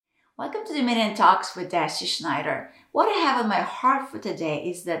Welcome to the Million Talks with Deci, Schneider. What I have in my heart for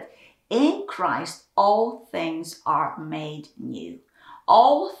today is that in Christ, all things are made new.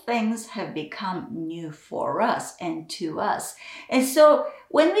 All things have become new for us and to us. And so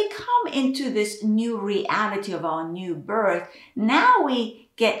when we come into this new reality of our new birth, now we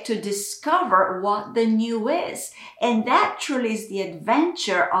get to discover what the new is. And that truly is the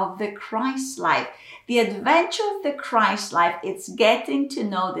adventure of the Christ life. The adventure of the Christ life, it's getting to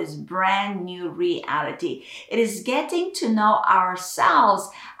know this brand new reality. It is getting to know ourselves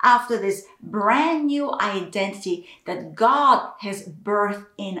after this brand new identity that God has birthed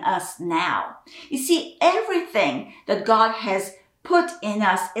in us now. You see, everything that God has put in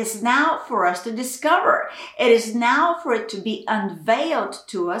us is now for us to discover. It is now for it to be unveiled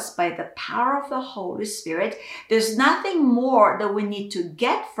to us by the power of the Holy Spirit. There's nothing more that we need to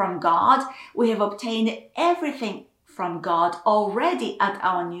get from God. We have obtained everything from God already at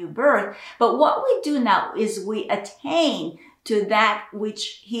our new birth. But what we do now is we attain to that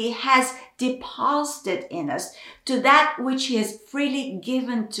which He has deposited in us, to that which He has freely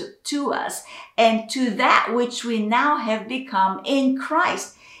given to us, and to that which we now have become in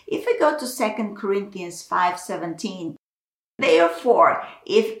Christ. If we go to 2 Corinthians 5:17, therefore,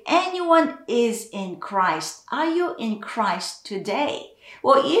 if anyone is in Christ, are you in Christ today?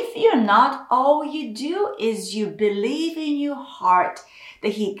 Well, if you're not, all you do is you believe in your heart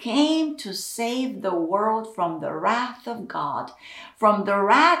that He came to save the world from the wrath of God, from the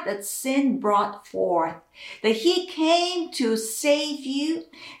wrath that sin brought forth, that He came to save you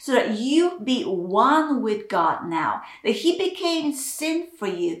so that you be one with God now, that He became sin for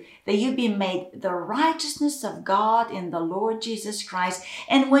you, that you be made the righteousness of God in the Lord Jesus Christ.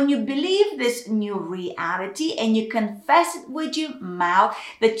 And when you believe this new reality and you confess it with your mouth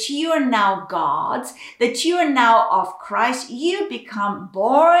that you are now God's, that you are now of Christ, you become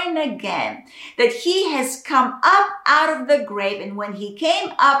born again, that He has come up out of the grave. And when He came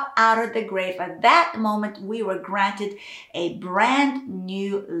up out of the grave, at that moment we were granted a brand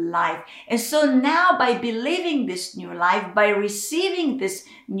new life. And so now, by believing this new life, by receiving this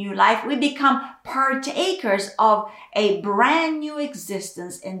new life, we become partakers of a brand new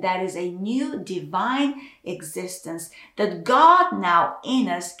existence, and that is a new divine existence, that God now in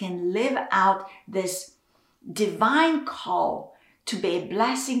us can live out this divine call to be a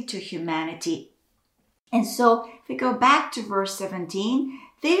blessing to humanity. And so if we go back to verse 17,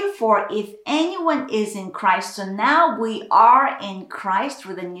 therefore, if anyone is in Christ, so now we are in Christ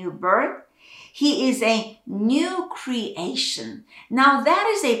through the new birth, He is a new creation. Now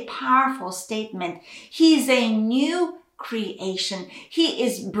that is a powerful statement. He is a new creation. He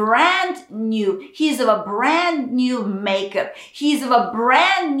is brand new. He's of a brand new makeup. He's of a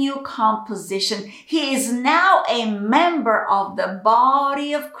brand new composition. He is now a member of the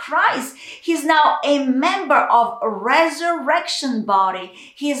body of Christ. He's now a member of a resurrection body.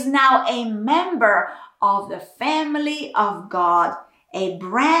 He is now a member of the family of God, a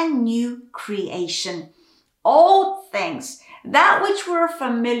brand new creation. Old things, that which we're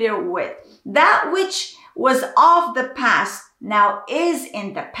familiar with, that which was of the past, now is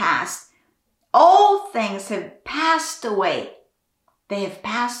in the past. All things have passed away. They have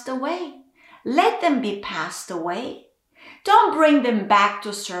passed away. Let them be passed away. Don't bring them back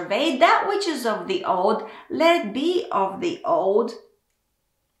to survey. That which is of the old, let it be of the old.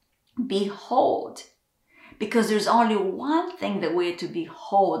 Behold, because there's only one thing that we're to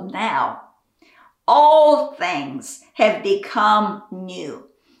behold now. All things have become new.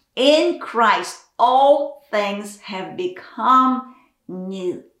 In Christ, all things have become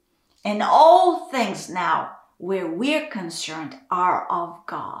new. And all things now, where we're concerned, are of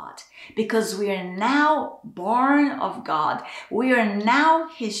God. Because we are now born of God. We are now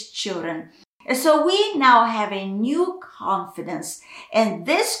His children. And so we now have a new confidence. And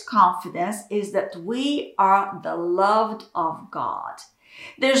this confidence is that we are the loved of God.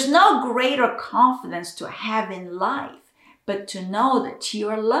 There's no greater confidence to have in life but to know that you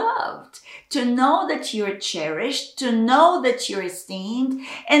are loved, to know that you're cherished, to know that you're esteemed.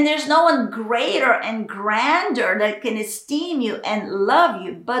 And there's no one greater and grander that can esteem you and love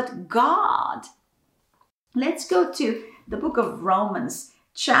you but God. Let's go to the book of Romans,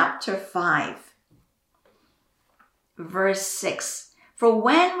 chapter 5, verse 6. For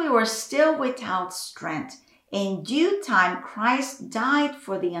when we were still without strength, in due time Christ died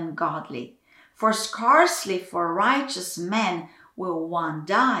for the ungodly. For scarcely for righteous men will one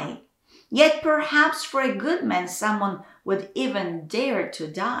die. Yet perhaps for a good man someone would even dare to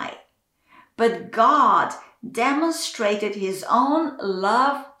die. But God demonstrated His own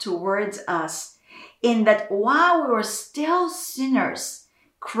love towards us, in that while we were still sinners,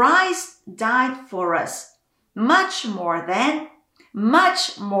 Christ died for us, much more than,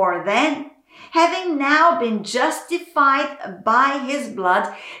 having now been justified by his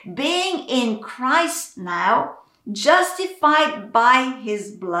blood, being in Christ now, justified by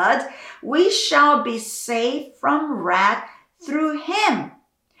his blood, we shall be saved from wrath through him.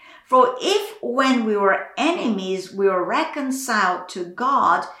 For if when we were enemies, we were reconciled to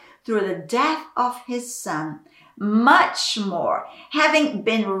God through the death of his Son, much more, having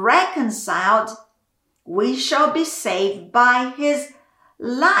been reconciled, we shall be saved by his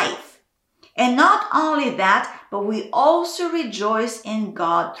life. And not only that, but we also rejoice in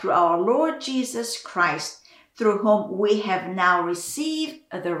God through our Lord Jesus Christ, through whom we have now received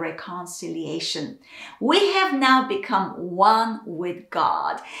the reconciliation. We have now become one with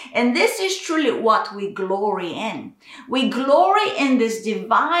God. And this is truly what we glory in. We glory in this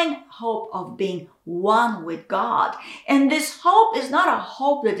divine hope of being one with God. And this hope is not a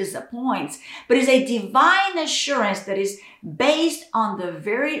hope that disappoints, but is a divine assurance that is based on the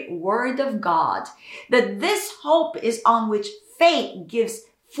very word of God. That this hope is on which faith gives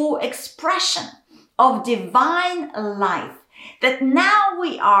full expression of divine life, that now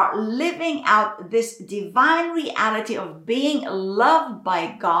we are living out this divine reality of being loved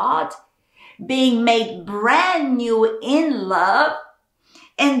by God, being made brand new in love,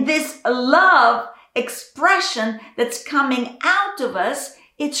 and this love expression that's coming out of us,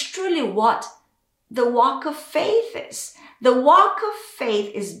 it's truly what the walk of faith is. The walk of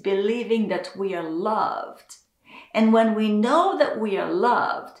faith is believing that we are loved. And when we know that we are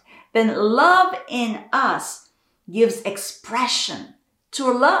loved, then love in us gives expression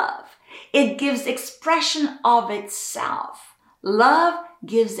to love. It gives expression of itself. Love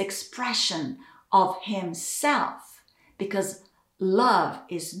gives expression of himself, because love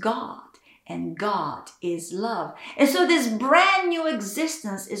is God and God is love. And so this brand new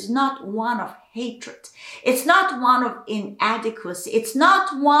existence is not one of hatred. It's not one of inadequacy. It's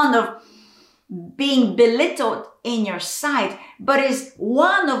not one of being belittled in your sight, but is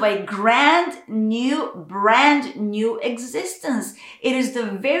one of a brand new existence. It is the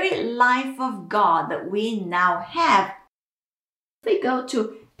very life of God that we now have. If we go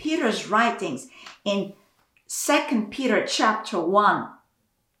to Peter's writings in 2 Peter chapter 1,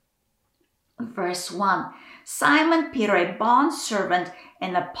 verse 1, Simon Peter, a bondservant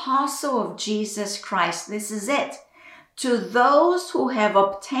and apostle of Jesus Christ, this is it, to those who have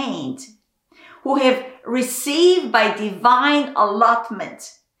obtained, who have received by divine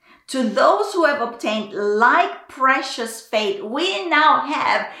allotment, to those who have obtained like precious faith. We now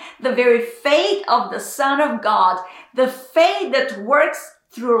have the very faith of the Son of God, the faith that works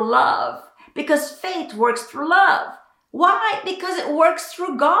through love, because faith works through love. Why? Because it works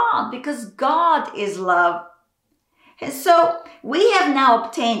through God, because God is love. And so we have now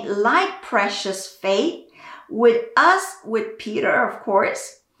obtained like precious faith with Peter, of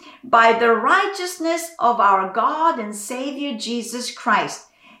course, by the righteousness of our God and Savior Jesus Christ.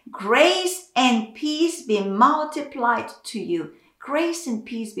 Grace and peace be multiplied to you. Grace and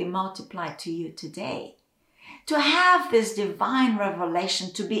peace be multiplied to you today. To have this divine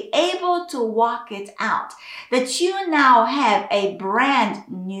revelation, to be able to walk it out, that you now have a brand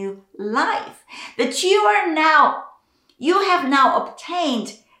new life, that you have now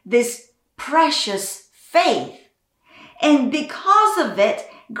obtained this precious faith. And because of it,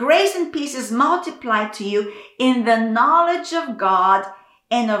 grace and peace is multiplied to you in the knowledge of God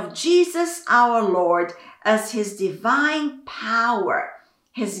and of Jesus our Lord, as his divine power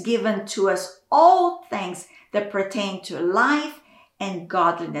has given to us all things that pertain to life and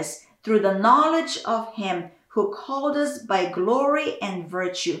godliness, through the knowledge of him who called us by glory and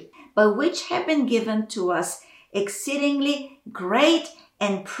virtue, by which have been given to us exceedingly great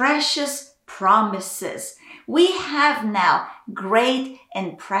and precious promises. We have now great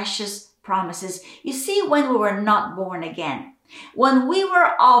and precious promises. You see, when we were not born again, when we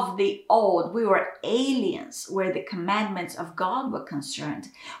were of the old, we were aliens where the commandments of God were concerned,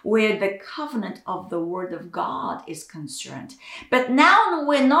 where the covenant of the word of God is concerned. But now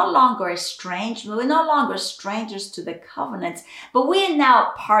we're no longer estranged, we're no longer strangers to the covenants, but we are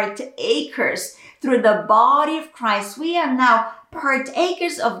now partakers through the body of Christ. We are now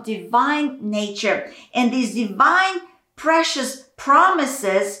partakers of divine nature, and these divine precious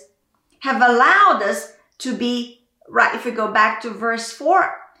promises have allowed us to be, right, if we go back to verse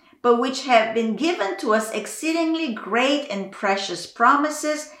 4, but which have been given to us exceedingly great and precious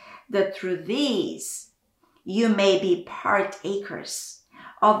promises, that through these you may be partakers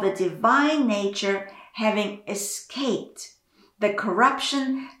of the divine nature, having escaped the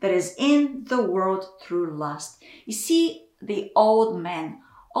corruption that is in the world through lust. You see, the old man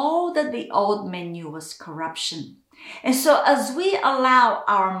all that the old man knew was corruption. And so as we allow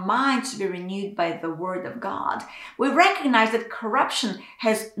our minds to be renewed by the word of God, we recognize that corruption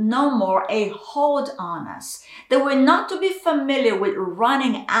has no more a hold on us, that we're not to be familiar with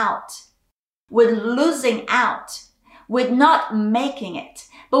running out, with losing out, with not making it.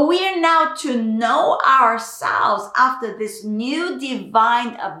 But we are now to know ourselves after this new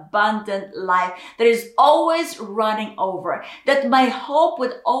divine abundant life that is always running over, that my hope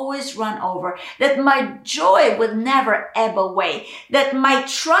would always run over, that my joy would never ebb away, that my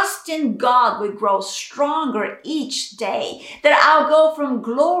trust in God would grow stronger each day, that I'll go from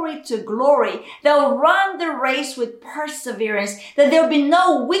glory to glory, that I'll run the race with perseverance, that there'll be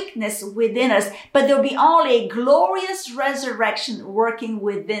no weakness within us, but there'll be only a glorious resurrection working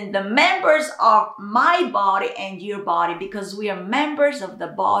within the members of my body and your body, because we are members of the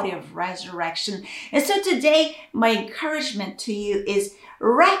body of resurrection. And so today, my encouragement to you is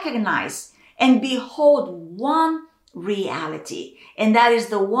recognize and behold one reality, and that is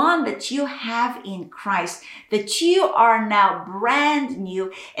the one that you have in Christ, that you are now brand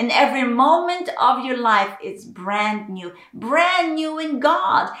new, and every moment of your life is brand new in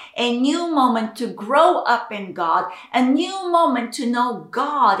God, a new moment to grow up in God, a new moment to know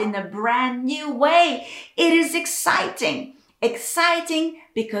God in a brand new way. It is exciting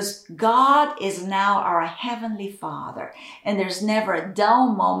because God is now our Heavenly Father, and there's never a dull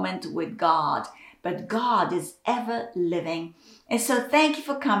moment with God. But God is ever living. And so thank you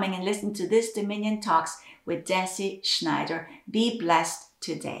for coming and listening to this Dominion Talks with Deci Schneider. Be blessed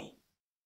today.